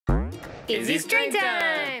Izzy's Drink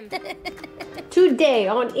Time! Today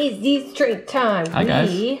on Izzy's Drink Time, Hi, guys.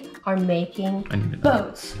 we are making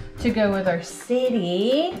boats to go with our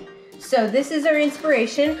city. So this is our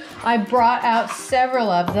inspiration. I brought out several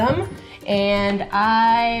of them, and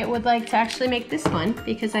I would like to actually make this one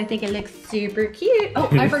because I think it looks super cute. Oh,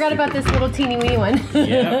 I forgot about this little teeny weeny one.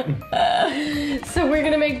 Yep. So we're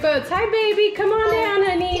gonna make boats. Hi, baby. Come on down,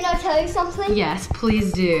 honey. Can I tell you something? Yes,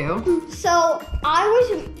 please do. So I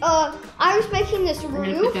was making this I'm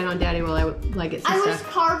gonna put that roof. on Daddy while I like it. I was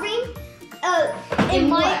carving in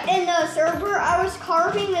the server. I was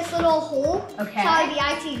carving this little hole inside the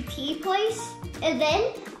ITT place, and then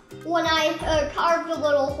when I carved the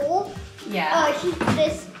little hole,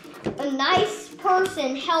 a nice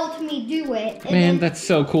person helped me do it. And Man, then, that's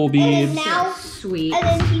so cool, Beebs. and then now, sweet. and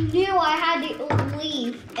then he knew I had to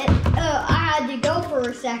leave, and I had to go for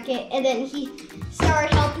a second, and then he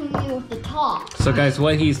started helping me with the top. So guys,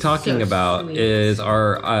 what he's talking So about sweet. is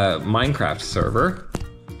our Minecraft server.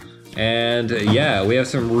 And yeah, we have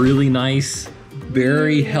some really nice,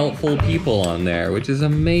 very helpful people on there, which is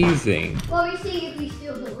amazing. Well, we see if he's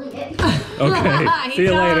still doing it. Okay, see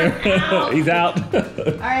you later. He's out. All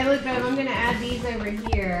right, look, babe, I'm gonna add these over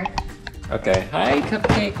here. Okay, hi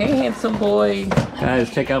Cupcake, hey handsome boy. Guys,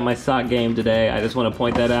 check out my sock game today. I just want to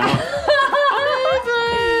point that out.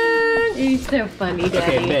 You're so funny,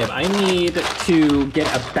 Daddy. Okay, babe, I need to get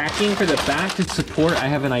a backing for the back to support. I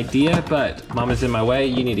have an idea, but Mama's in my way.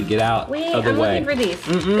 You need to get out Wait, of the I'm way. looking for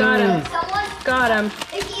these. Got him. Someone, Got him.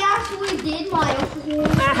 if he actually did my whole,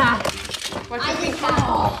 I did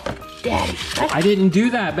that. Daddy. I didn't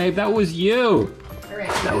do that, babe. That was you. All right.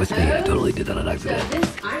 That was me. I totally did that on So accident.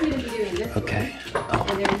 this, I'm gonna be doing this. Okay. One.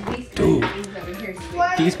 And there's these Dude. things over here.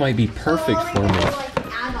 Sweet. These might be perfect for me.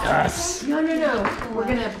 Yes. No. We're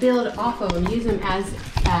gonna build off of them. Use them as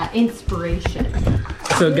inspiration.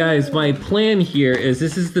 So guys, my plan here is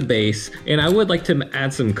this is the base, and I would like to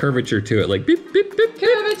add some curvature to it, like beep, beep, beep, beep.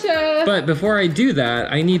 Curvature. But before I do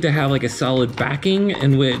that, I need to have like a solid backing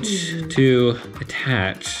in which to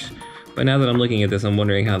attach. But now that I'm looking at this, I'm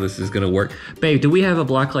wondering how this is gonna work. Babe, do we have a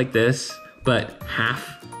block like this, but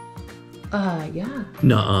half? Yeah.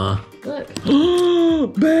 Nuh-uh. Look.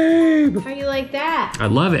 Babe! How you like that? I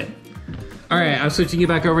love it. All right, I'm switching you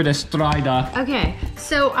back over to Strider. Okay,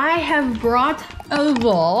 so I have brought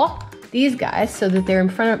over these guys so that they're in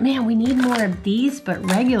front of, man, we need more of these, but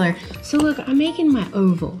regular. So look, I'm making my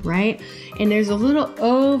oval, right? And there's a little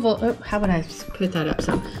oval, oh, how would I put that up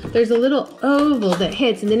some? There's a little oval that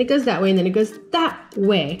hits, and then it goes that way, and then it goes that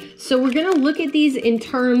way. So we're gonna look at these in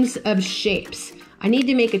terms of shapes. I need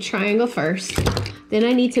to make a triangle first, then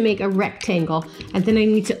I need to make a rectangle, and then I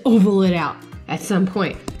need to oval it out at some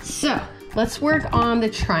point. So let's work on the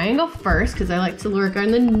triangle first, because I like to work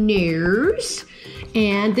on the nose.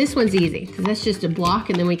 And this one's easy, because that's just a block,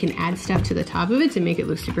 and then we can add stuff to the top of it to make it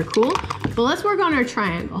look super cool. But let's work on our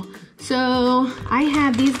triangle. So I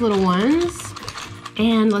have these little ones,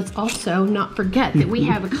 and let's also not forget that we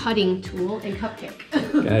have a cutting tool and Cupcake.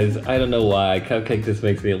 Guys, I don't know why. Cupcake just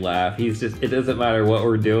makes me laugh. He's just, it doesn't matter what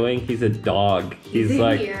we're doing. He's a dog. He's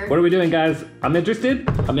like, here. what are we doing, guys? I'm interested.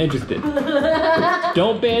 I'm interested.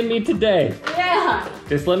 Don't ban me today. Yeah.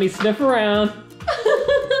 Just let me sniff around.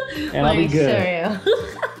 And I'll be good. Show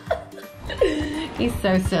you. He's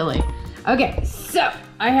so silly. Okay, so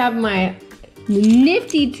I have my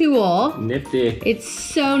nifty tool. Nifty. It's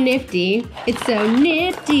so nifty. It's so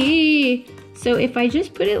nifty. So if I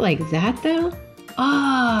just put it like that though,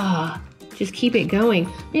 just keep it going.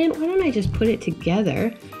 Man, why don't I just put it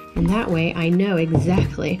together? And that way I know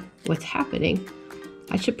exactly what's happening.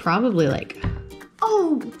 I should probably like,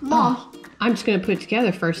 Oh, Mom. I'm just gonna put it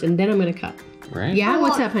together first and then I'm gonna cut. Right? Yeah,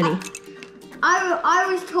 what's up, honey? I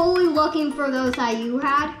was totally looking for those that you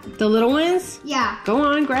had. The little ones? Yeah. Go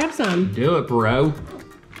on, grab some. Do it, bro.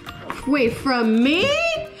 Wait, from me?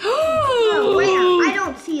 Oh, where? I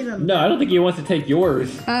don't see them. No, I don't think he wants to take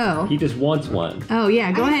yours. Oh. He just wants one. Oh,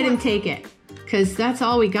 yeah, go I just ahead and want- take it. Because that's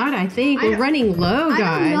all we got, I think. I We're don't- running low, I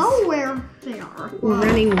guys. don't know where they are. We're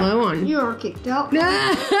running low on. You're kicked out.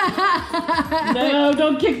 Cupcake's No,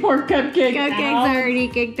 don't kick poor Cupcake. Ow. already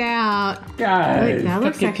kicked out. Guys, Look, that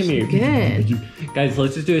looks Cupcake, actually come here. good. Guys,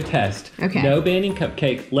 let's just do a test. Okay. No banning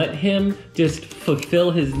Cupcake. Let him just fulfill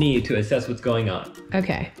his need to assess what's going on.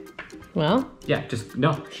 Okay. Well, Yeah, just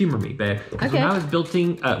no, humor me, babe. Because Okay. when I was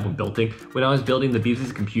when I was building the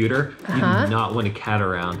Beeps' computer, you did not want a cat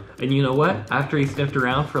around. And you know what? After he sniffed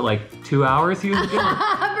around for like 2 hours, he was good.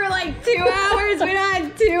 for like 2 hours, we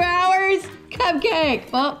had 2 hours.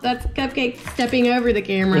 Cupcake. Well, that's Cupcake stepping over the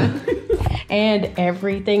camera. and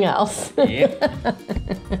everything else. Yeah.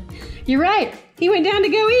 You're right. He went down to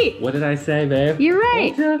go eat. What did I say, babe? You're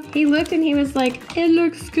right. He looked and he was like, it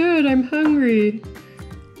looks good. I'm hungry.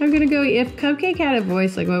 I'm gonna go eat. If Cupcake had a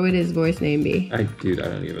voice, like what would his voice name be? Dude, I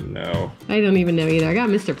don't even know. I don't even know either. I got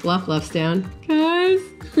Mr. Fluffs down. Guys.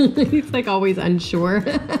 He's like always unsure.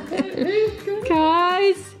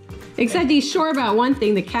 Guys. Except he's sure about one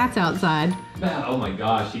thing, the cat's outside. Oh my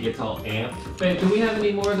gosh, he gets all amped. Babe, do we have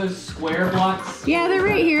any more of those square blocks? Yeah, they're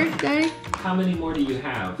right here, Daddy. How many more do you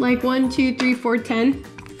have? Like 1, 2, 3, 4, 10.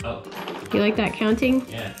 Oh. You like that counting?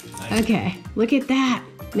 Yeah. Nice. Okay, look at that.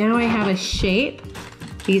 Now I have a shape.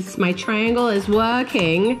 My triangle is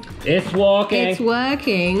working. It's walking. It's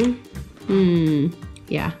working.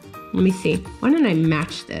 Yeah, let me see. Why don't I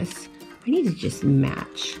match this? I need to just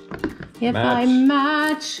match. If I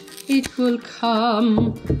match, it will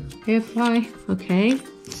come. Okay,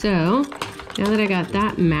 so now that I got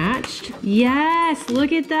that matched, yes,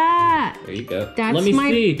 look at that. There you go. That's Let me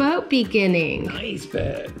my see. boat beginning. Nice,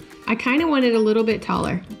 babe. I kind of want it a little bit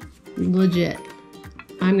taller. Legit.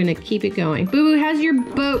 I'm gonna keep it going. Boo Boo, how's your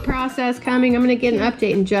boat process coming? I'm gonna get an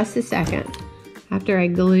update in just a second. After I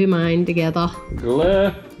glue mine together.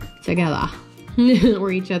 Glue. Together.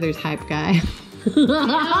 We're each other's hype guy.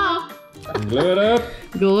 Glue it up.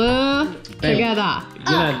 Glue together. You're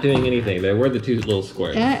not doing anything there. We're the two little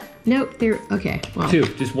squares. Nope, they're, okay. Well, Two,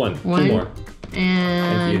 just one. Two more.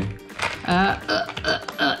 And Thank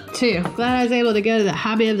you. 2. Glad I was able to go to the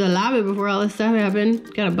hobby of the lobby before all this stuff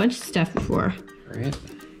happened. Got a bunch of stuff before. All right.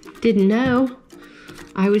 Didn't know.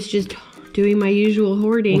 I was just doing my usual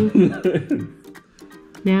hoarding.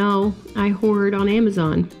 Now I hoard on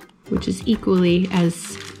Amazon, which is equally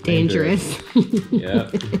as dangerous.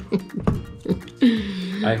 Yeah.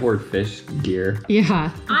 I hoard fish gear.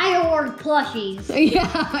 Yeah. I hoard plushies. Yeah,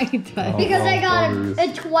 I do. Because I got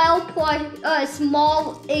a 12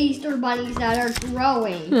 small Easter bunnies that are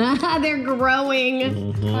growing They're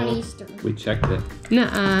growing. on Easter. We checked it.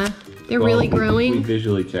 Nuh-uh. They're really growing. We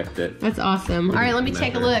visually checked it. That's awesome. All right, let me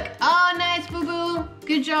take a look. Oh, nice, Boo Boo.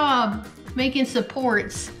 Good job making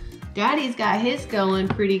supports. Daddy's got his going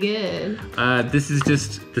pretty good. This is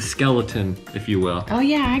just the skeleton, if you will. Oh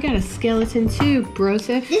yeah, I got a skeleton too,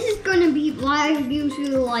 Broseph. This is gonna be I usually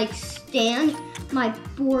like stand my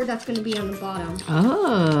board that's gonna be on the bottom.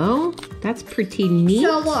 Oh, that's pretty neat.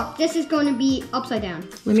 So look, this is gonna be upside down.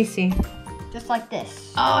 Let me see. Just like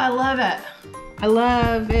this. Oh, I love it. I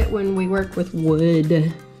love it when we work with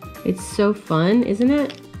wood. It's so fun, isn't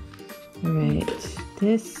it? All right,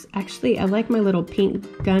 this, actually, I like my little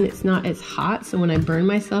pink gun. It's not as hot, so when I burn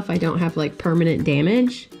myself, I don't have like permanent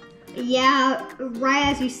damage. Yeah, right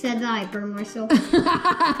as you said that, I burned myself.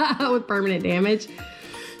 With permanent damage.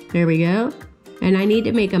 There we go. And I need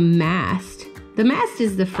to make a mast. The mast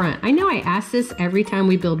is the front. I know I ask this every time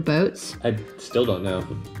we build boats. I still don't know.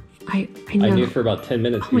 I know. I knew for about 10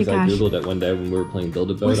 minutes Oh my because I gosh. Googled it one day when we were playing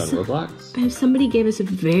Build-A-Boat on Roblox. And somebody gave us a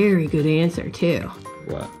very good answer too.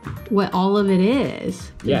 What? What all of it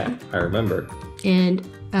is. Yeah, I remember. And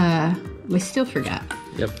we still forgot.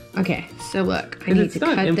 Yep. Okay, so look, I And need it's to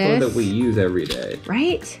not cut info this. that we use every day.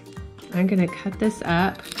 Right? I'm gonna cut this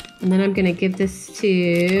up, and then I'm gonna give this to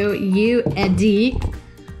you, Eddie,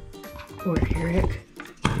 or Eric.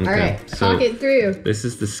 Okay, All right, so talk it through. this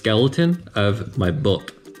is the skeleton of my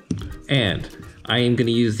boat. And I am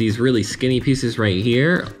gonna use these really skinny pieces right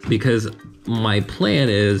here because my plan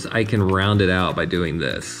is I can round it out by doing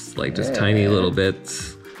this, like just tiny little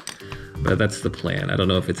bits. But that's the plan. I don't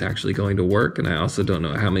know if it's actually going to work, and I also don't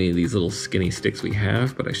know how many of these little skinny sticks we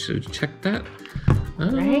have, but I should have checked that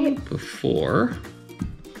before.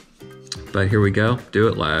 But here we go. Do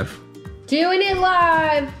it live. Doing it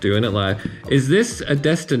live. Doing it live. Is this a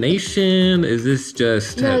destination? Is this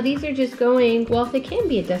just... No, these are just going, well, they can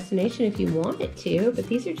be a destination if you want it to, but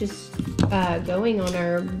these are just going on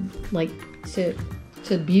our, like, to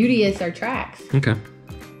beauty as our tracks. Okay.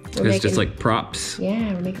 We're It's just like props.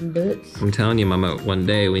 Yeah, we're making boots. I'm telling you, Mama, one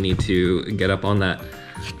day we need to get up on that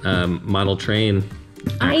model train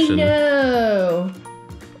action. I know.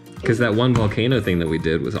 Because that one volcano thing that we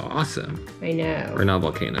did was awesome. I know. Or not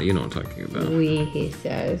volcano, you know what I'm talking about. He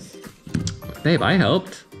says. Babe, I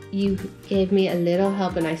helped. You gave me a little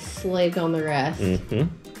help and I slaved on the rest. Mm-hmm.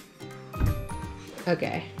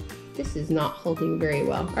 Okay. This is not holding very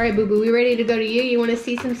well. All right, Boo Boo, we ready to go to you? You want to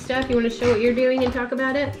see some stuff? You want to show what you're doing and talk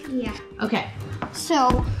about it? Yeah. Okay.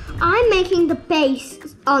 So I'm making the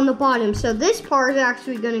base on the bottom. So this part is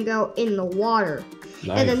actually gonna go in the water.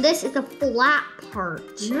 Nice. And then this is the flat part.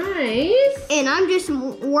 Nice. And I'm just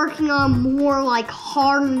working on more like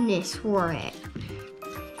hardness for it.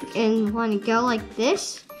 And when it go like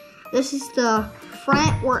this, this is the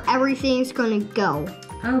front where everything's gonna go.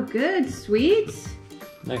 Oh, good, sweet.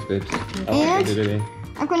 Nice, babes. And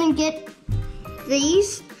I'm gonna get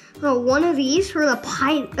these. One of these for the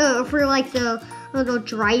for like the little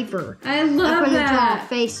driver. I love I'm gonna that. draw a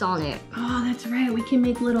face on it. Oh, that's right. We can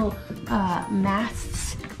make little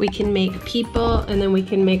masts. We can make people, and then we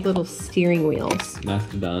can make little steering wheels.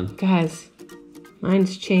 Mastodon. Guys,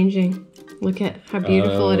 mine's changing. Look at how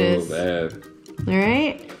beautiful it is. Babe. All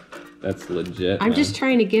right. That's legit. I'm just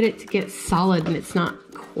trying to get it to get solid, and it's not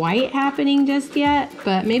quite happening just yet,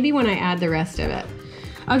 but maybe when I add the rest of it.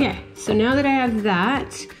 Okay, so now that I have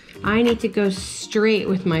that, I need to go straight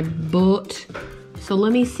with my boat. So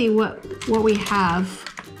let me see what we have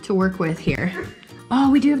to work with here. Oh,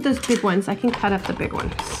 we do have those big ones. I can cut up the big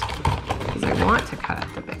ones because I want to cut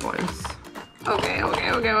up the big ones.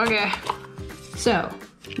 Okay. So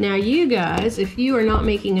now you guys, if you are not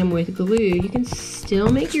making them with glue, you can still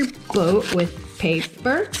make your boat with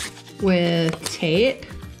paper, with tape,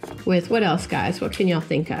 with what else, guys? What can y'all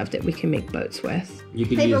think of that we can make boats with? You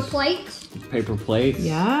could Paper use plates. paper plates.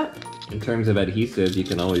 Yeah. In terms of adhesive, you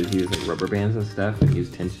can always use like rubber bands and stuff and use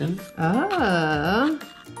tension. Oh.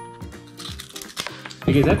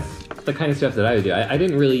 Because that's the kind of stuff that I would do. I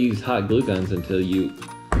didn't really use hot glue guns until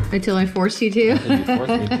Until I forced you to. and you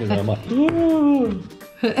forced me to, and I'm like, ooh.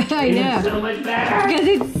 I know. So much better. Because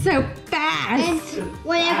it's so And fast.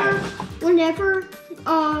 whenever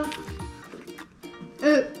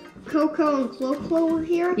Coco and Clo were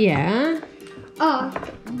here, Yeah.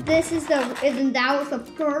 that was the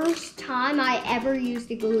first time I ever used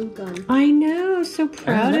a glue gun. I know. So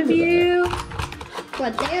proud of remember you.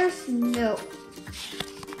 But there's no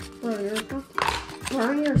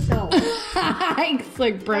burn yourself. It's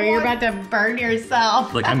like, bro, you're about to burn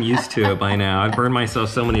yourself. Look, I'm used to it by now. I've burned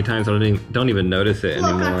myself so many times I don't even notice it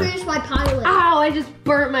Look, anymore. I finished my pilot. Ow, I just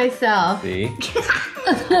burnt myself. See?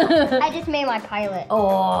 I just made my pilot.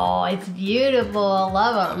 Oh, it's beautiful. I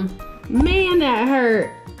love them. Man, that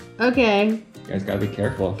hurt. Okay. You guys gotta be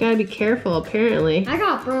careful. Gotta be careful, apparently. I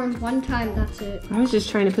got burned one time, that's it. I was just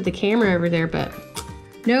trying to put the camera over there, but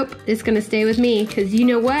nope, it's gonna stay with me because you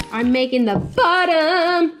know what? I'm making the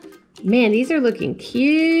bottom. Man, these are looking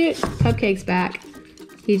cute. Cupcake's back.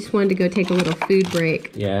 He just wanted to go take a little food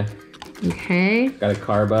break. Yeah. Okay. Gotta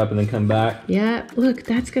carb up and then come back. Yeah, look,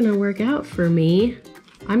 that's gonna work out for me.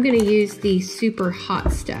 I'm gonna use the super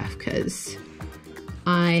hot stuff because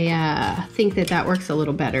I think that works a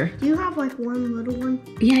little better. Do you have like one little one?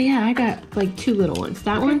 Yeah, I got like 2 little ones.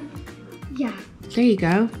 That one? Yeah. There you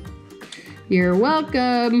go. You're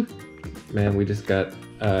welcome. Man, we just got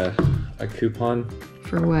a coupon.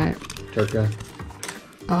 For what? Turka.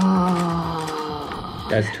 Oh.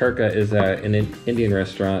 Guys, Turka is an Indian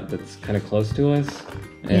restaurant that's kind of close to us.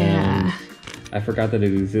 And Yeah. I forgot that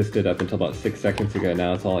it existed up until about 6 seconds ago.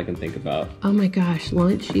 Now it's all I can think about. Oh my gosh,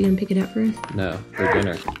 lunch? You gonna pick it up for us? No, for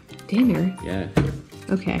dinner. Dinner? Yeah.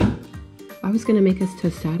 Okay. I was gonna make us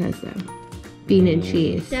tostadas though. Bean and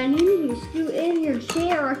cheese. Then you need to scoot in your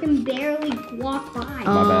chair. I can barely walk by.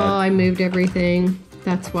 Oh, bad. I moved everything.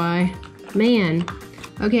 That's why. Man.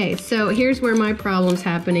 Okay, so here's where my problem's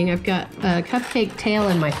happening. I've got a cupcake tail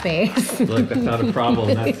in my face. Look, that's not a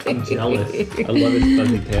problem. I'm jealous. I love his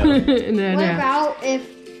fuzzy tail. No. What about if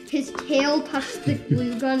his tail touched the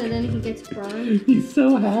glue gun and then he gets burned? He's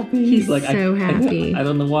so happy. He's so happy. I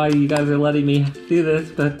don't know why you guys are letting me do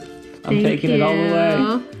this, but I'm taking it all the way.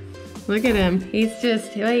 Look at him. He's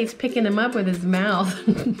he's picking him up with his mouth.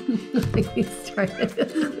 He's trying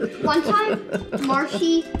to... One time,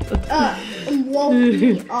 Marcy woke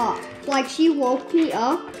me up. Like, she woke me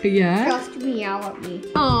up Yeah? just to meow at me.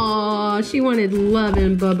 Aw, she wanted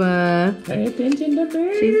loving, Bubba. Pay attention to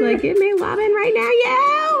me. She's like, give me loving right now,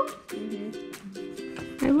 yo!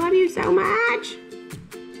 I love you so much.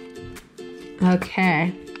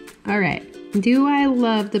 Okay. All right. Do I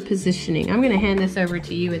love the positioning? I'm going to hand this over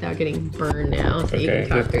to you without getting burned now so you can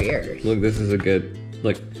talk through yours. Look, this is a good...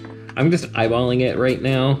 Look, I'm just eyeballing it right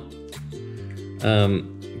now.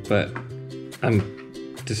 But I'm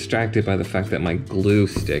distracted by the fact that my glue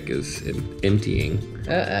stick is emptying.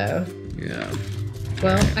 Uh-oh. Yeah.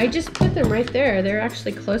 Well, I just put them right there. They're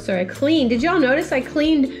actually closer. I cleaned. Did y'all notice I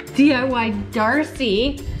cleaned DIY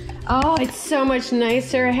Darcy? Oh, it's so much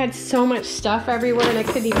nicer. I had so much stuff everywhere and I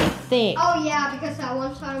couldn't even think. Oh, yeah, because that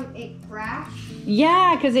one time it crashed.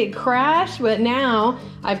 Yeah, because it crashed, but now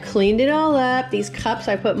I've cleaned it all up. These cups,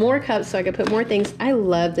 I put more cups so I could put more things. I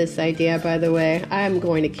love this idea, by the way. I'm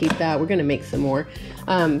going to keep that. We're going to make some more.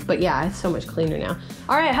 But yeah, it's so much cleaner now.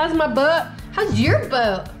 All right, how's my boat? How's your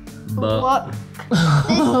boat? What?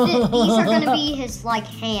 These are going to be his, like,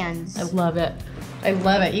 hands. I love it. I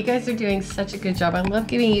love it. You guys are doing such a good job. I love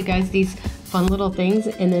giving you guys these fun little things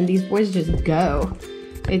and then these boys just go.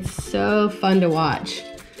 It's so fun to watch.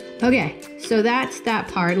 Okay, so that's that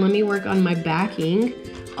part. Let me work on my backing.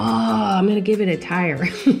 Oh, I'm gonna give it a tire.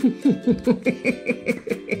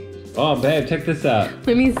 Oh, babe, check this out.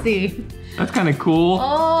 Let me see. That's kind of cool.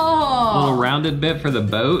 Oh. A little rounded bit for the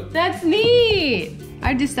boat. That's neat.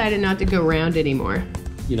 I decided not to go round anymore.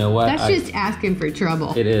 You know what? That's just asking for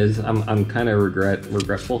trouble. It is. I'm kind of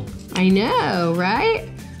regretful. I know, right?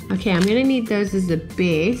 Okay, I'm gonna need those as a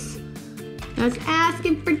base. That's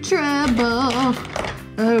asking for trouble.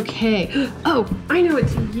 Okay. Oh, I know what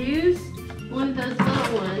to use. One of those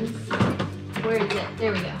little ones. Where is it?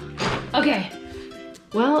 There we go. Okay.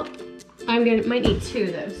 Well, might need 2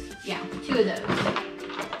 of those. Yeah, 2 of those.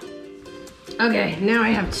 Okay, now I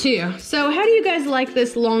have 2. So how do you guys like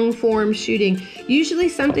this long form shooting? Usually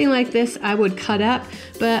something like this I would cut up,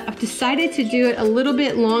 but I've decided to do it a little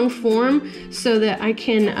bit long form so that I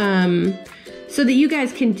can, so that you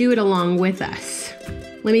guys can do it along with us.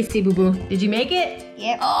 Let me see, Boo Boo. Did you make it?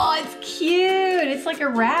 Yep. Oh, it's cute. It's like a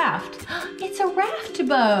raft. It's a raft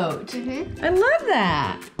boat. Mm-hmm. I love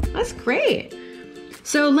that. That's great.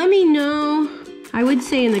 So let me know, I would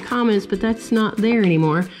say in the comments, but that's not there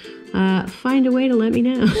anymore. Find a way to let me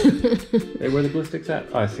know. Hey, where the glue sticks at?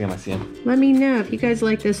 Oh, I see them. Let me know if you guys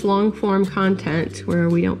like this long form content where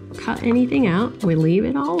we don't cut anything out. We leave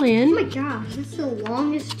it all Oh in. my gosh, that's the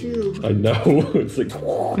longest tube. I know. It's like.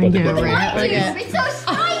 I know, right? It's so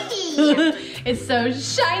shiny. It's so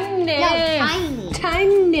shiny. No, tiny.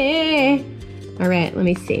 Tiny. All right, let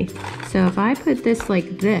me see. So if I put this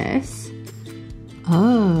like this,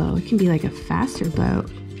 oh, it can be like a faster boat.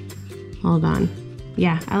 Hold on.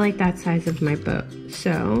 Yeah, I like that size of my boat.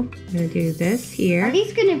 So I'm gonna do this here. Are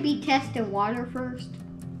these gonna be tested in water first?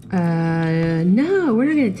 No, we're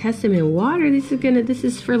not gonna test them in water. This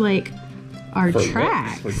is for like our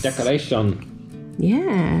tracks. For decoration.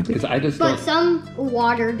 Yeah. Because I just But don't. some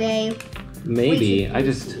water day. Maybe.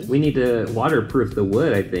 We need to waterproof the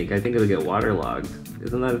wood, I think. I think it'll get waterlogged.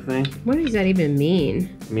 Isn't that a thing? What does that even mean?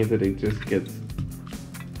 It means that it just gets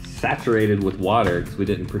saturated with water because we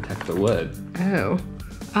didn't protect the wood. Oh.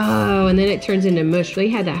 Oh, and then it turns into mush. We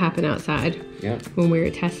had that happen outside. Yep. When we were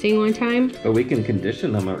testing one time. But we can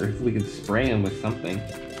condition them, or we can spray them with something.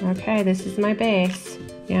 Okay, this is my base.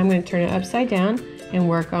 Yeah, I'm gonna turn it upside down and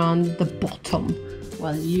work on the bottom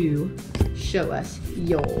while you show us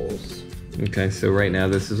yours. Okay, so right now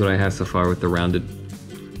this is what I have so far with the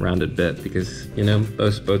rounded bit because, you know,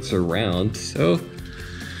 most boats are round. So,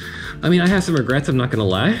 I mean, I have some regrets, I'm not gonna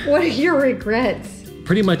lie. What are your regrets?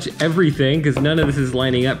 Pretty much everything, because none of this is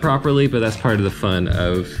lining up properly, but that's part of the fun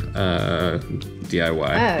of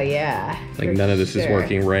DIY. Oh, yeah. Like none of this is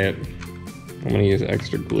working right. I'm gonna use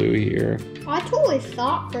extra glue here. I totally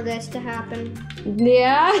thought for this to happen.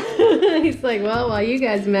 Yeah? He's like, well, while you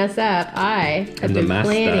guys mess up, I have been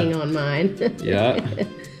planning on mine. Yeah.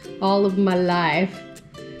 All of my life.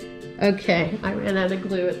 Okay, I ran out of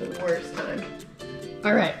glue at the worst time.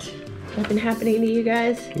 All right. Nothing happening to you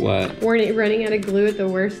guys? What? We're running out of glue at the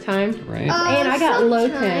worst time? Right. And I got low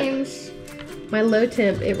temp. Sometimes. My low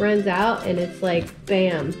temp, it runs out and it's like,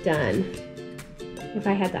 bam, done. If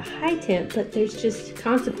I had the high temp, but there's just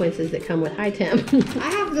consequences that come with high temp. I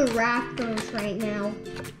have the rafters right now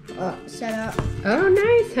set up. Oh,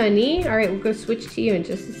 nice, honey. All right, we'll go switch to you in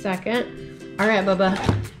just a second. All right, Bubba,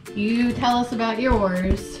 you tell us about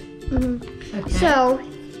yours. Mm-hmm. Okay. So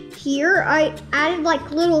here I added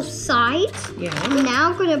like little sides. Yeah. And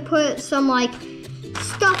now I'm gonna put some like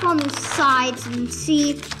stuff on the sides and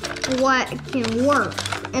see what can work.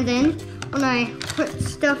 And then when I put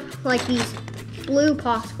stuff like these blue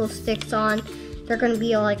popsicle sticks on, they're gonna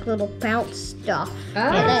be like little bounce stuff.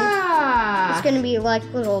 And then it's gonna be like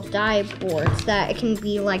little die boards that it can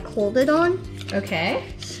be like holded on.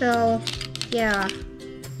 Okay. So, yeah.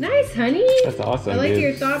 Nice, honey. That's awesome. I like dude.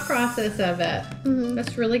 your thought process of it. Mm-hmm.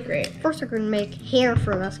 That's really great. First, we're gonna make hair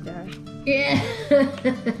for this guy. Yeah.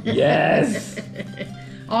 Yes.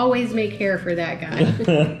 Always make hair for that guy.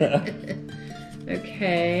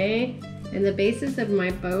 Okay. And the basis of my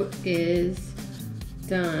boat is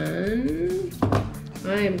done.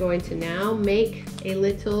 I am going to now make a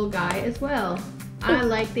little guy as well. I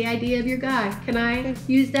like the idea of your guy. Can I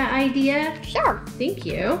use that idea? Sure. Thank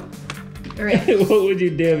you. All right. What would you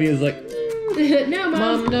do if he was like, No,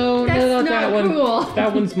 Mom. no, that's not not that one. cool.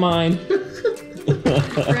 That one's mine.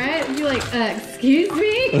 Right? You're like, excuse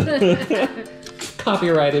me?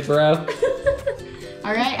 Copyrighted, bro.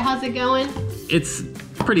 All right, how's it going? It's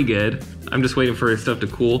pretty good. I'm just waiting for stuff to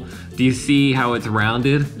cool. Do you see how it's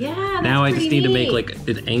rounded? Yeah, that's now I just need to make neat. like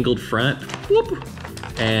an angled front. Whoop.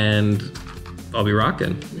 And I'll be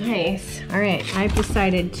rocking. Nice. All right, I've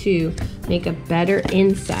decided to make a better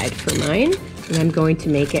inside for mine, and I'm going to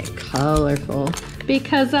make it colorful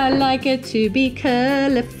because I like it to be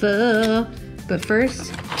colorful. But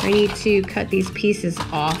first, I need to cut these pieces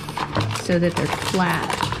off so that they're flat.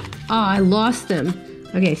 Oh, I lost them.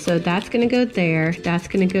 Okay, so that's gonna go there, that's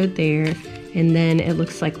gonna go there, and then it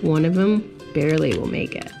looks like one of them barely will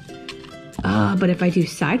make it. But if I do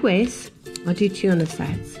sideways, I'll do 2 on the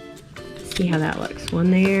sides. See how that looks. One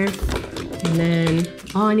there, and then,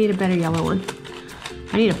 oh, I need a better yellow one.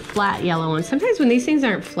 I need a flat yellow one. Sometimes when these things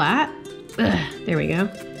aren't flat, there we go.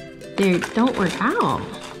 They don't work out.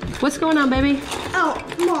 What's going on, baby? Oh,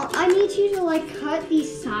 Mom, I need you to like cut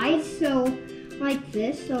these sides so like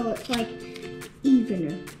this, so it's like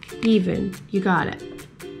evener. Even, you got it.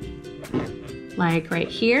 Like right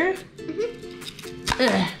here,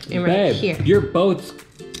 and right Babe, here. your boat's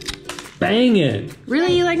banging.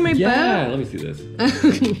 Really, you like my Yeah, boat? let me see this.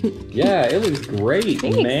 Yeah, it looks great,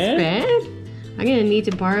 Thanks, man. babe. I'm gonna need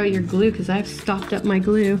to borrow your glue because I've stocked up my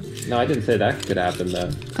glue. No, I didn't say that could happen though.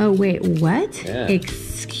 Oh wait, what? Yeah.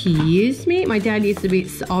 Excuse me? My dad used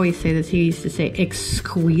to always say this. He used to say,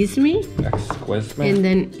 "Excuse me," Squish me. and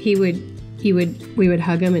then we would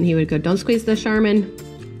hug him, and he would go, "Don't squeeze the Charmin."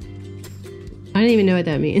 I don't even know what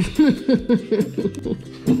that means. Is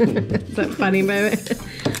that funny, baby?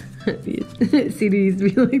 CD used to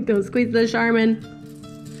be like, "Don't squeeze the Charmin."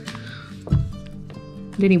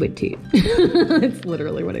 Then he would toot. That's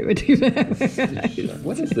literally what he would do.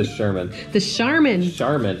 What is the Sherman? The Charmin.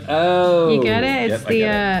 Charmin. Oh. You got it? It's I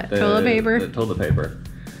get the toilet paper. The toilet paper.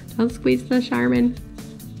 Don't squeeze the Charmin.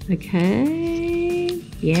 Okay.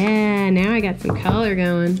 Yeah, now I got some color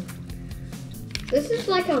going. This is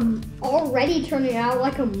like already turning out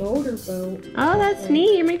like a motorboat. Oh, that's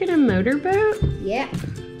neat. You're making a motorboat? Yeah.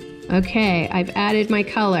 Okay, I've added my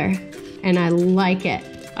color, and I like it.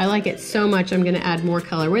 I like it so much, I'm gonna add more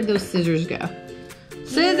color. Where'd those scissors go?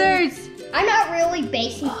 Scissors! I'm not really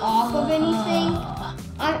basing off of anything.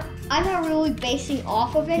 I'm not really basing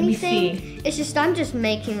off of anything. see. It's just I'm just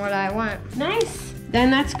making what I want. Nice. Then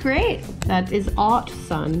that's great. That is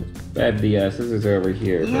awesome. Babe, the scissors are over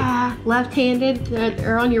here. Yeah, left-handed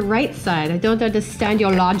or on your right side. I don't understand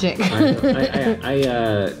your logic.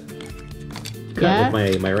 I cut Yeah?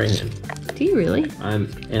 with my right hand. Do you really? I'm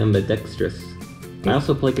ambidextrous. I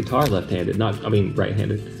also play guitar left-handed,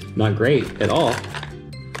 right-handed. Not great at all.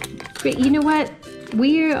 But you know what?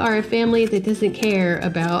 We are a family that doesn't care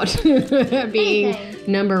about being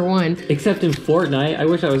number one. Except in Fortnite. I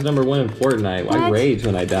wish I was number 1 in Fortnite. I What? rage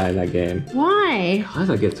when I die in that game. Why?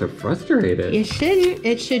 Because I get so frustrated. You shouldn't.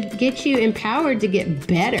 It should get you empowered to get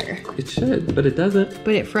better. It should, but it doesn't.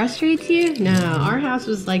 But it frustrates you? No, our house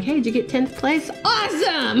was like, hey, did you get 10th place?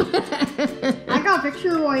 Awesome! I got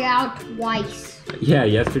Victory Royale twice. Yeah,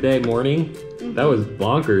 yesterday morning, that was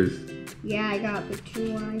bonkers. Yeah, I got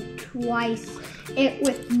Victory Royale twice. It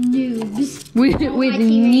with noobs. with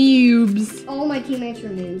noobs. All my teammates were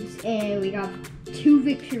noobs, and we got 2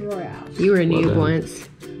 Victory Royales. You were a noob done. once.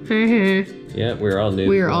 Yeah, we were all noobs.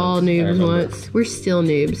 We were all once, I noobs remember. once. We're still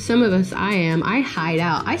noobs. Some of us, I am. I hide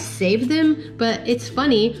out. I save them, but it's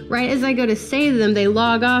funny. Right as I go to save them, they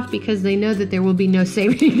log off because they know that there will be no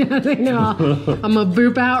saving. They know I'm gonna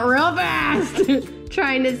boop out real fast,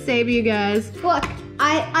 trying to save you guys. Look,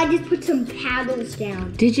 I just put some paddles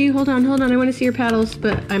down. Did you? Hold on. I want to see your paddles,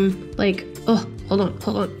 but I'm like, oh, hold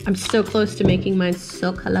on. I'm so close to making mine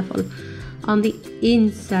so colorful on the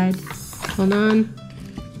inside. Hold on.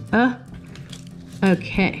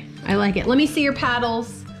 Okay. I like it. Let me see your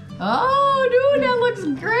paddles. Oh, dude, that looks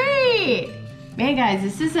great. Man, guys,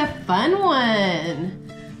 this is a fun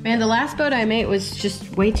one. Man, the last boat I made was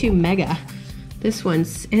just way too mega. This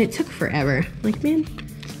one's, and it took forever. Like, man,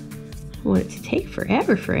 I want it to take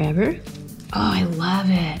forever. Oh, I love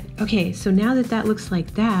it. Okay, so now that looks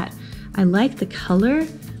like that, I like the color,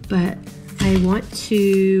 but I want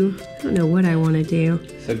to, I don't know what I want to do.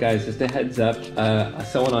 So guys, just a heads up,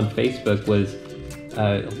 someone on Facebook was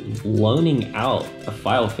loaning out a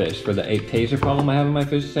file fish for the 8 taser problem I have in my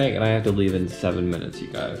fish tank, and I have to leave in 7 minutes, you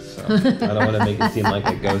guys. So I don't want to make it seem like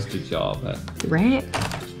a ghosted job, but Right?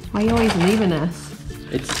 Why are you always leaving us?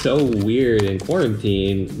 it's so weird in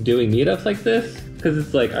quarantine doing meetups like this, because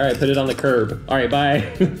it's like, all right, put it on the curb. All right, bye.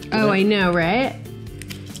 Oh, I know, right?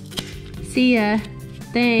 See ya.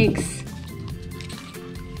 Thanks.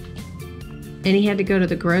 And he had to go to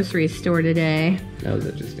the grocery store today. That was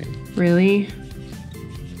interesting. Really?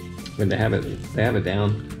 When they have it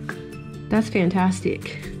down. That's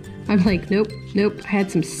fantastic. I'm like, nope. I had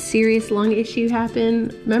some serious lung issue happen.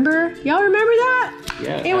 Remember? Y'all remember that?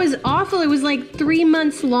 Yeah. It was awful. It was like 3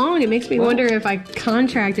 months long. It makes me wonder if I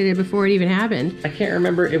contracted it before it even happened. I can't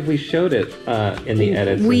remember if we showed it in the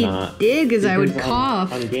edits or not. We did, because I would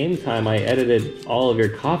cough. On game time, I edited all of your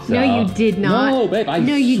coughs out. No, you did not. No, babe, I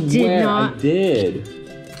No, you did swear not. I did.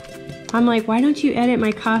 I'm like, why don't you edit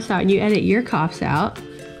my coughs out and you edit your coughs out?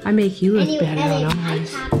 I make you look better on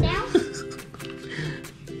ours.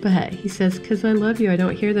 But he says, because I love you, I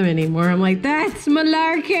don't hear them anymore. I'm like, that's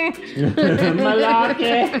malarkey.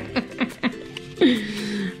 Malarkey.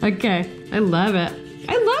 Okay, I love it.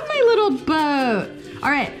 I love my little boat. All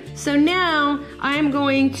right, so now I'm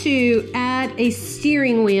going to add a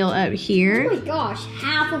steering wheel up here. Oh my gosh,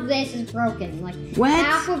 half of this is broken. Like, what?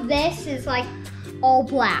 Half of this is like all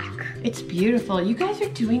black. It's beautiful. You guys are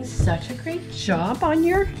doing such a great job on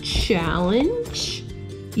your challenge.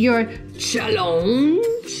 Your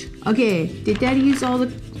challenge. Okay, did Daddy use all the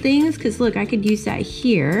things? Because look, I could use that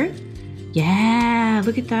here. Yeah,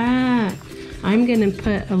 look at that. I'm gonna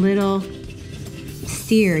put a little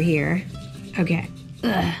steer here. Okay.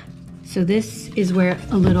 Ugh. So this is where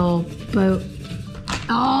a little boat.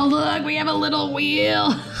 Oh, look, we have a little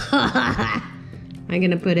wheel. I'm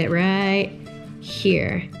gonna put it right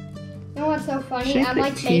here. You know what's so funny? Should I I'm put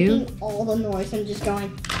like two? making all the noise. I'm just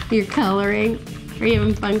going. You're coloring. Are you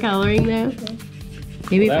having fun coloring though?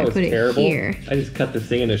 Maybe if I put it here. I just cut this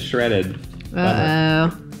thing into shredded.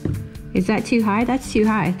 Uh-oh. Is that too high? That's too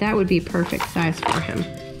high. That would be perfect size for him.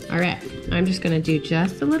 All right, I'm just gonna do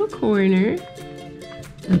just a little corner.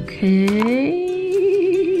 Okay.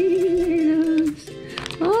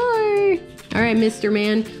 Hi. All right, Mr.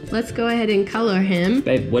 Man, let's go ahead and color him.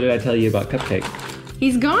 Babe, what did I tell you about Cupcake?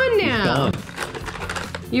 He's gone now. He's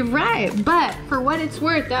gone. You're right, but for what it's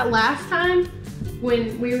worth, that last time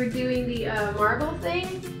when we were doing the marble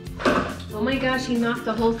thing, oh my gosh, he knocked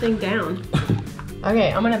the whole thing down.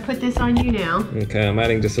 Okay, I'm gonna put this on you now. Okay, I'm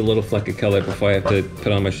adding just a little fleck of color before I have to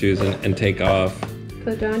put on my shoes and take off.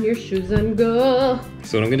 Put on your shoes and go.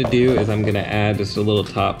 So what I'm gonna do is I'm gonna add just a little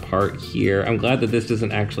top part here. I'm glad that this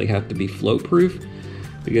doesn't actually have to be float proof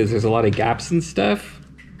because there's a lot of gaps and stuff.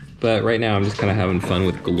 But right now I'm just kind of having fun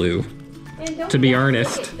with glue. To be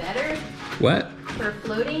honest. Better What? for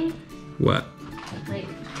floating? What? Like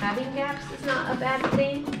having gaps is not a bad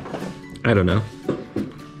thing. I don't know.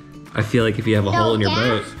 I feel like if you have a hole in your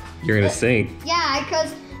boat, you're gonna sink. Yeah,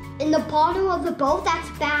 because in the bottom of the boat, that's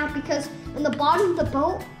bad because in the bottom of the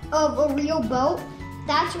boat, of a real boat,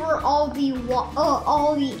 that's where all the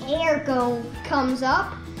air comes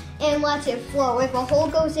up and lets it flow. If a hole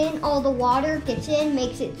goes in, all the water gets in,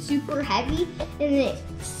 makes it super heavy, and it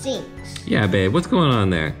sinks. Yeah, babe, what's going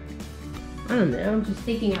on there? I don't know, I'm just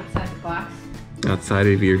thinking outside the box. Outside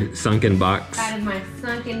of your sunken box. Out of my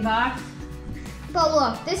sunken box. But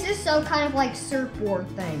look, this is some kind of like surfboard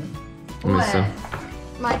thing. What?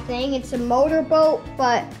 My thing, it's a motorboat,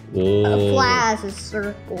 but a flat as a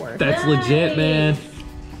surfboard. That's legit, man.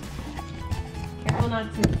 Careful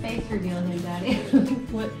not to face reveal him, Daddy.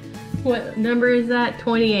 What number is that?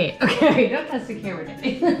 28. Okay, don't touch the camera,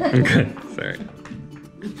 Daddy. Okay, sorry.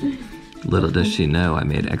 Little does she know I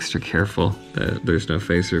made extra careful that there's no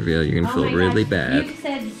face reveal. You're gonna feel really bad. You've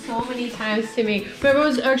said so many times to me, but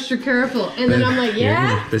everyone's extra careful. And then I'm like,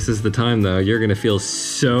 yeah? This is the time though. You're gonna feel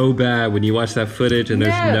so bad when you watch that footage and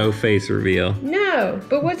there's no face reveal. No,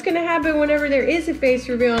 but what's gonna happen whenever there is a face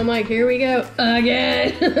reveal? I'm like, here we go,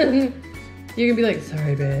 again. You're gonna be like,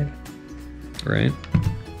 sorry, babe. Right?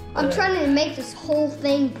 I'm trying to make this whole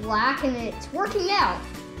thing black and it's working out.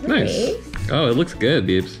 Nice. Oh, it looks good,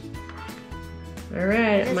 Beeps. All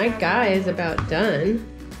right, my guy is about done.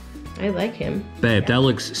 I like him. Babe, that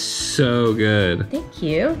looks so good. Thank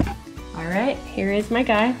you. All right, here is my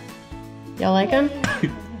guy. Y'all like him?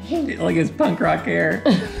 Like his punk rock hair.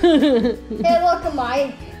 Hey,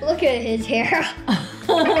 look at his hair.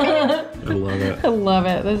 I love it. I love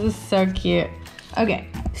it. This is so cute. Okay,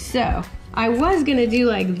 so I was gonna do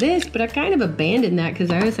like this, but I kind of abandoned that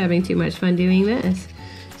because I was having too much fun doing this.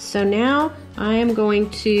 So now I am going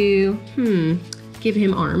to, give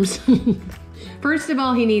him arms. First of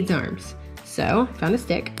all, he needs arms. So I found a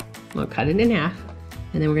stick. We'll cut it in half,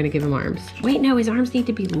 and then we're gonna give him arms. Wait, no, his arms need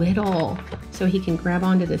to be little so he can grab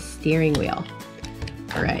onto the steering wheel.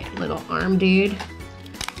 All right, little arm dude.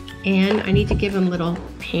 And I need to give him little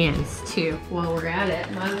hands too while we're at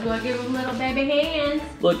it. Might as well give him little baby hands.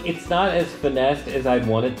 Look, it's not as finessed as I'd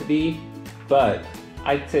want it to be, but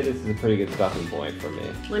I'd say this is a pretty good stopping point for me.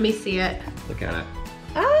 Let me see it. Look at it.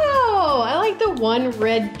 Oh, I like the one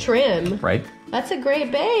red trim. Right? That's a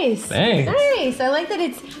great base. Thanks. Nice. I like that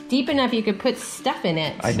it's deep enough you could put stuff in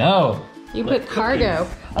it. I know. You put cargo.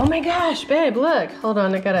 Oh my gosh, babe, look. Hold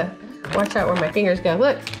on, I gotta watch out where my fingers go.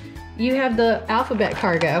 Look, you have the alphabet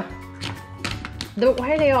cargo.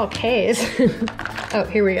 Why are they all K's? Oh,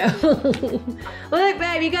 here we go. Look,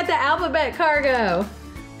 babe, you got the alphabet cargo.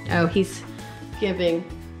 Oh, he's giving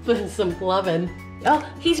some loving. Oh,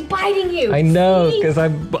 he's biting you. I know, because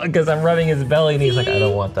I'm rubbing his belly and he's like, I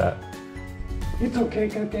don't want that. It's okay,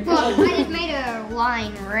 okay. Look, I just made a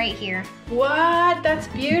line right here. What? That's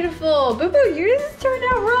beautiful. Boo Boo, yours turned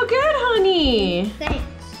out real good, honey. Thanks.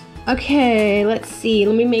 Okay, let's see.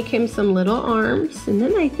 Let me make him some little arms. And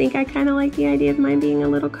then I think I kind of like the idea of mine being a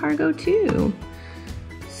little cargo too.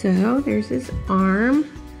 So there's his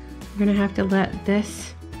arm. We're gonna have to let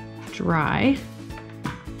this dry.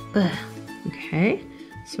 Ugh. Okay,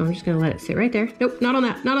 so I'm just gonna let it sit right there. Nope, not on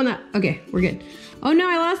that, not on that. Okay, we're good. Oh no,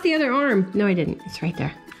 I lost the other arm. No, I didn't. It's right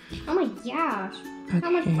there. Oh my gosh. Okay. How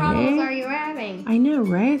much problems are you having? I know,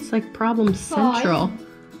 right? It's like problem central.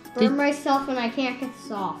 I burn myself when I can't get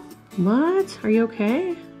this off. What? Are you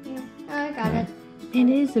okay? Yeah, I got it. It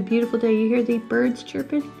is a beautiful day. You hear the birds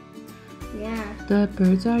chirping? Yeah. The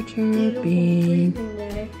birds are chirping.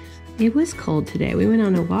 Day. It was cold today. We went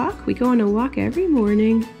on a walk. We go on a walk every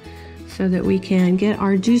morning so that we can get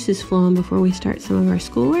our juices flowing before we start some of our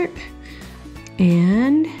schoolwork.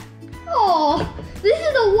 And oh, this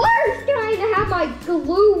is the worst kind to have my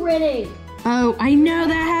glue running. oh, I know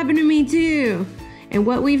that happened to me too. And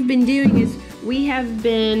what we've been doing is we have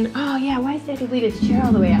been, oh yeah, why did I delete his chair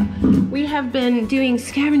all the way out? We have been doing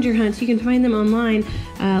scavenger hunts. You can find them online,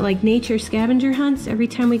 like nature scavenger hunts every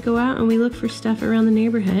time we go out and we look for stuff around the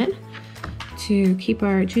neighborhood to keep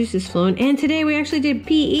our juices flowing. And today we actually did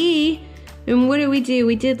PE. And what did we do?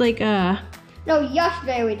 We did like No,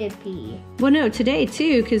 yesterday we did PE. well, no, today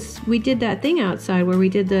too, because we did that thing outside where we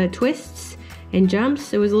did the twists and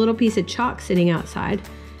jumps. There was a little piece of chalk sitting outside.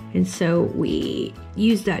 And so we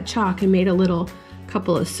used that chalk and made a little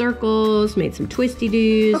couple of circles, made some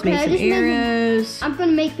twisty-doos, made some arrows. I'm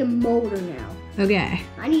gonna make the motor now. Okay.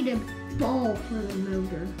 I need a ball for the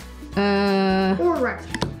motor. Or right.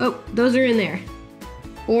 Oh, those are in there.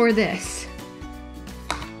 Or this.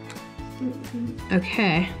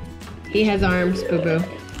 Okay. He has arms, Boo-Boo.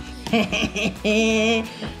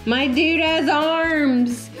 My dude has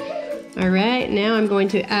arms. All right, now I'm going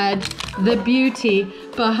to add the beauty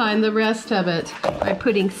behind the rest of it by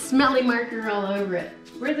putting smelly marker all over it.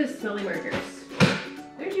 Where are the smelly markers?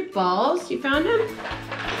 There's your balls. You found them?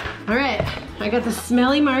 All right, I got the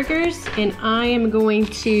smelly markers and I am going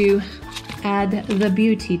to add the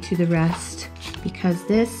beauty to the rest because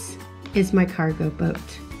this is my cargo boat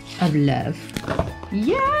of love.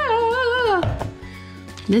 Yeah!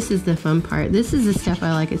 This is the fun part. This is the stuff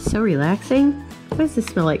I like. It's so relaxing. What does this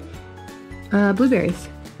smell like? Blueberries.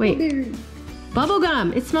 Wait. Blueberries. Bubble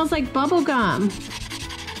gum. It smells like bubble gum.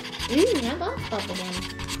 I love bubble gum.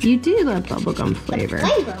 You do love bubble gum flavor.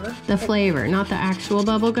 Flavor? The flavor, not the actual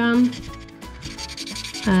bubble gum.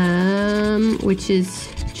 Which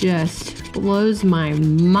is just blows my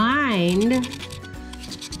mind.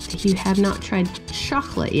 You have not tried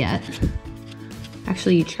chocolate yet.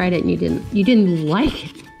 Actually, you tried it and you didn't like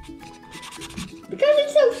it. Because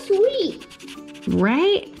it's so sweet.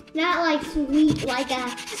 Right? Not like sweet like a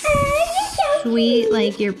Sweet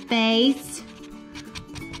like your face.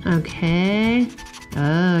 Okay.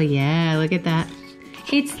 Oh yeah, look at that.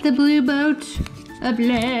 It's the blue boat of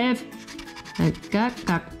love.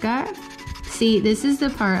 See, this is the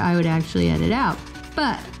part I would actually edit out.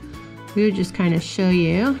 But we would just kind of show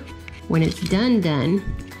you when it's done.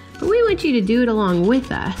 But we want you to do it along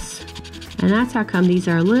with us. And that's how come these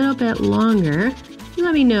are a little bit longer. You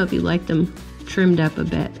let me know if you like them trimmed up a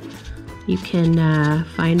bit. You can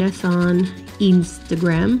find us on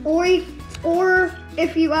Instagram. Or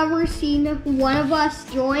if you ever seen one of us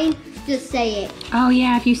join, just say it. Oh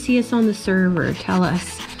yeah, if you see us on the server, tell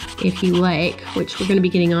us if you like, which we're gonna be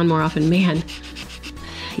getting on more often. Man,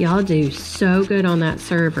 y'all do so good on that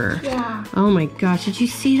server. Yeah. Oh my gosh, did you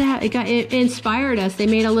see that? It inspired us. They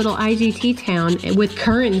made a little IGT town with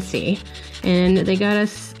currency, and they got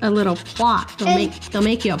us a little plot. They'll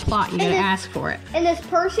make you a plot. You gotta ask for it. And this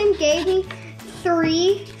person gave me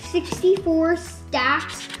 364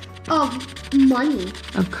 stacks of money.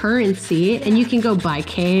 Of currency, and you can go buy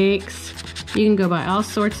cakes. You can go buy all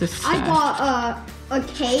sorts of stuff. I bought a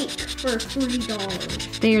cake for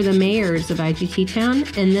 $3. They are the mayors of IGT Town,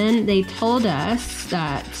 and then they told us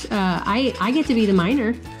that I get to be the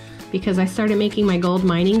miner because I started making my gold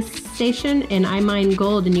mining station, and I mine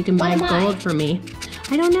gold, and you can buy gold for me.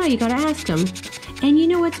 I don't know. You gotta ask them. And you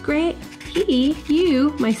know what's great? TP,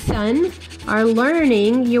 you, my son, are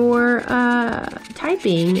learning your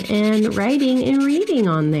typing and writing and reading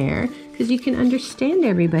on there because you can understand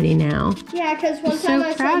everybody now. Yeah, because one I'm time so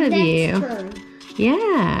I proud said of next you. turn.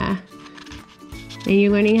 Yeah. And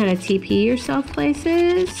you're learning how to TP yourself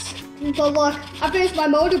places. But look, I finished my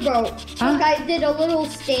motorboat. Look, I did a little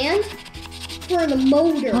stand for the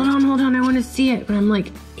motor. Hold on, I want to see it, but I'm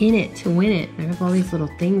like in it to win it. I have all these little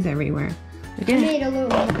things everywhere. I made a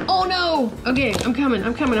little. Oh no! Okay, I'm coming. I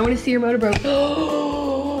want to see your motorboat.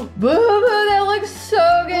 Oh, Boo-boo, that looks so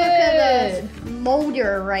good. Look at this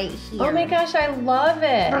motor right here. Oh my gosh, I love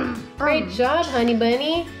it. Great job, honey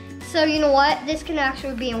bunny. So you know what? This can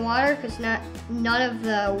actually be in water because none of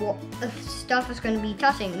the stuff is going to be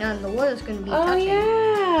touching. None of the wood is going to be touching. Oh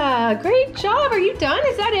yeah, great job. Are you done?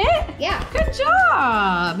 Is that it? Yeah. Good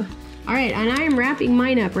job. All right, and I am wrapping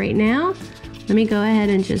mine up right now. Let me go ahead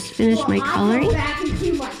and just finish my coloring. I'll go back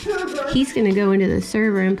into my server. He's gonna go into the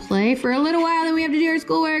server and play for a little while, then we have to do our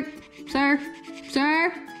schoolwork. Sir,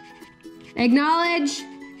 acknowledge.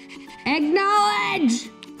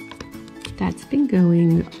 That's been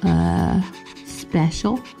going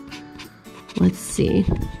special. Let's see.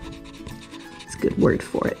 It's a good word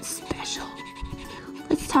for it, special.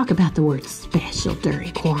 Let's talk about the word special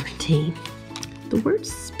during quarantine. The word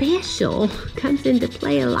special comes into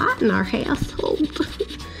play a lot in our household.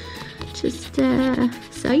 Just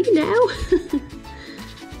so you know,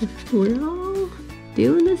 we're all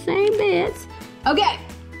doing the same bits. Okay,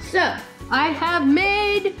 so I have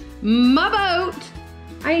made my boat.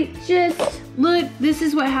 Look, this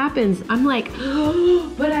is what happens. I'm like,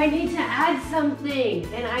 oh, but I need to add something.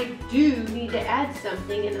 And I do need to add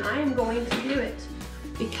something, and I'm going to do it.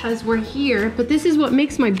 Because we're here, but this is what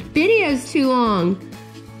makes my videos too long.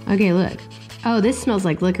 Okay, look. Oh, this smells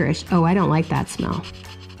like licorice. Oh, I don't like that smell.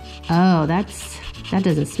 Oh, that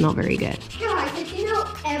doesn't smell very good. Guys, did you know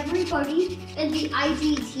everybody in the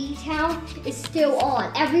IGT town is still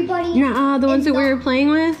on? Everybody. Nuh-uh, the ones that we were playing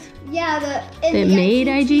with? Yeah, that made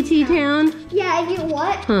IGT town? Yeah, and you know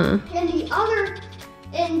what? Huh. In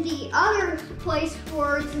the other place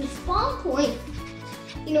where it's in spawn point,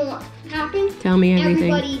 you know what happened? Tell me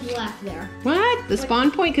everything. Everybody left there. What? The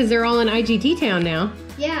spawn point? Because they're all in IGT town now.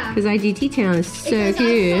 Yeah. Because IGT town is so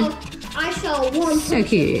cute. I saw one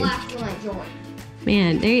person left when I joined.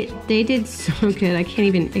 Man, they did so good. I can't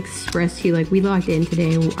even express to you. Like, we logged in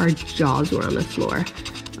today and our jaws were on the floor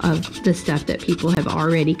of the stuff that people have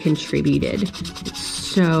already contributed. It's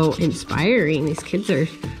so inspiring. These kids are,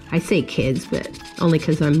 I say kids, but only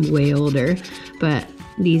because I'm way older. But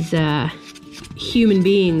these human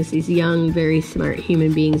beings, these young, very smart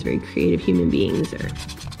human beings, very creative human beings are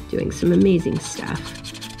doing some amazing stuff.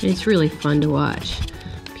 And it's really fun to watch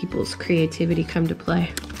people's creativity come to play.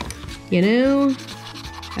 You know?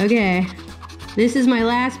 Okay. This is my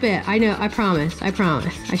last bit. I know, I promise. I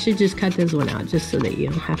should just cut this one out just so that you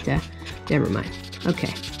don't have to, never mind. Okay.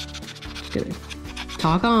 Just gonna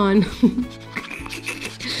talk on.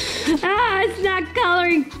 It's not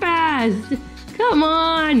coloring fast. Come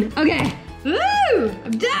on. Okay. Woo!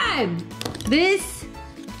 I'm done. This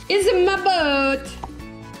is my boat.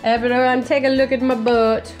 Everyone, take a look at my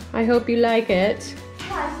boat. I hope you like it.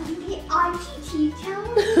 Guys, in the IGT town,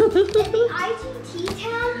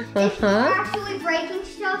 if you're actually breaking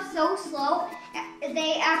stuff so slow,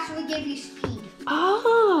 they actually give you speed.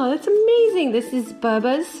 Oh, that's amazing. This is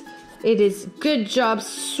Bubba's. It is good job,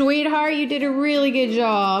 sweetheart. You did a really good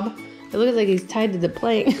job. It looks like he's tied to the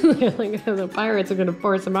plane. Like the pirates are gonna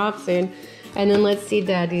force him off soon. And then let's see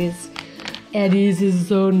Daddy's. Eddie's is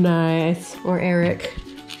so nice. Or Eric.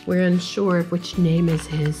 We're unsure of which name is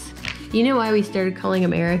his. You know why we started calling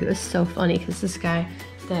him Eric? It was so funny because this guy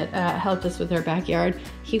that helped us with our backyard,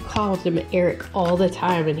 he called him Eric all the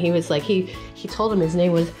time. And he was like, he told him his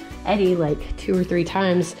name was Eddie like 2 or 3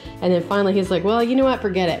 times. And then finally he's like, well, you know what?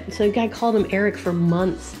 Forget it. So the guy called him Eric for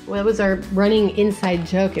months. Well, it was our running inside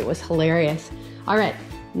joke. It was hilarious. All right,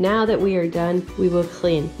 now that we are done, we will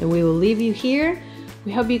clean and we will leave you here.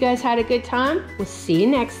 We hope you guys had a good time. We'll see you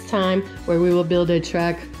next time where we will build a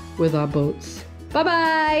truck with our boats.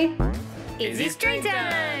 Bye-bye. Izzy's train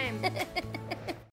time!